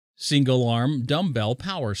Single-Arm Dumbbell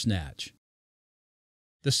Power Snatch.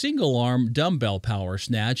 The single-arm dumbbell power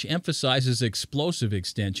snatch emphasizes explosive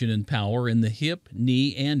extension and power in the hip,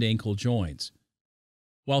 knee, and ankle joints.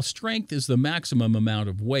 While strength is the maximum amount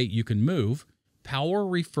of weight you can move, power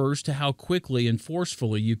refers to how quickly and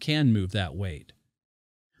forcefully you can move that weight.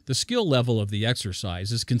 The skill level of the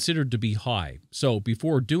exercise is considered to be high, so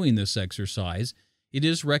before doing this exercise, it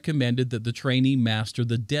is recommended that the trainee master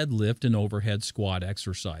the deadlift and overhead squat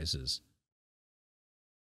exercises.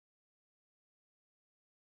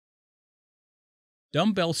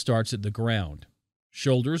 Dumbbell starts at the ground,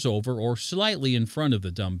 shoulders over or slightly in front of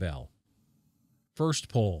the dumbbell. First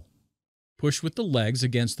pull. Push with the legs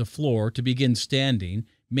against the floor to begin standing,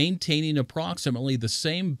 maintaining approximately the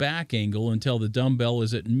same back angle until the dumbbell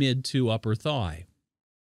is at mid to upper thigh.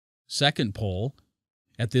 Second pull.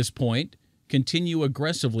 At this point, continue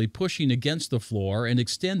aggressively pushing against the floor and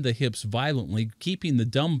extend the hips violently, keeping the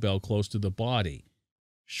dumbbell close to the body.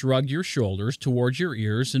 Shrug your shoulders towards your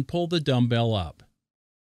ears and pull the dumbbell up.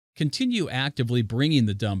 Continue actively bringing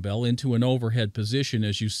the dumbbell into an overhead position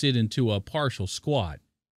as you sit into a partial squat.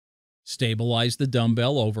 Stabilize the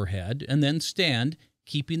dumbbell overhead and then stand,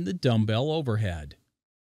 keeping the dumbbell overhead.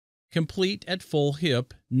 Complete at full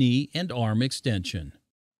hip, knee, and arm extension.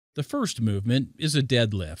 The first movement is a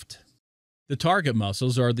deadlift. The target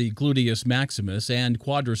muscles are the gluteus maximus and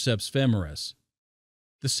quadriceps femoris.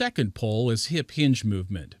 The second pull is hip hinge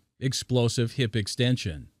movement, explosive hip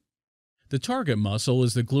extension. The target muscle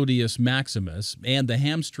is the gluteus maximus, and the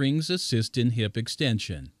hamstrings assist in hip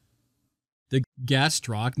extension. The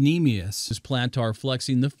gastrocnemius is plantar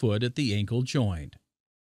flexing the foot at the ankle joint.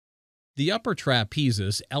 The upper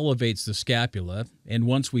trapezius elevates the scapula, and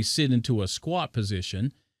once we sit into a squat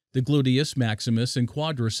position, the gluteus maximus and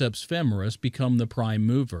quadriceps femoris become the prime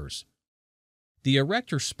movers. The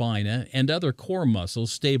erector spinae and other core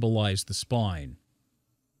muscles stabilize the spine.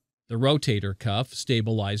 The rotator cuff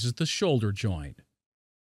stabilizes the shoulder joint.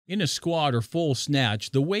 In a squat or full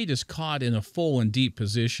snatch, the weight is caught in a full and deep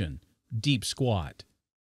position, deep squat.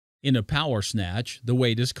 In a power snatch, the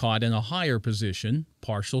weight is caught in a higher position,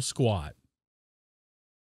 partial squat.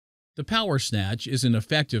 The power snatch is an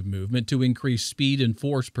effective movement to increase speed and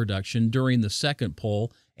force production during the second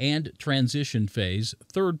pull and transition phase,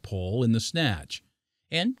 third pull in the snatch,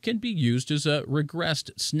 and can be used as a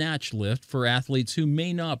regressed snatch lift for athletes who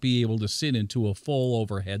may not be able to sit into a full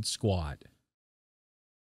overhead squat.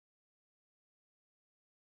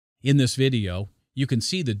 In this video, you can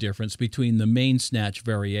see the difference between the main snatch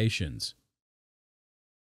variations.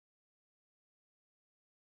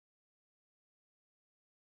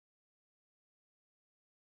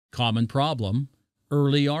 Common problem: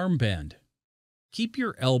 early arm bend. Keep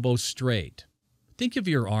your elbows straight. Think of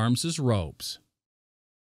your arms as ropes.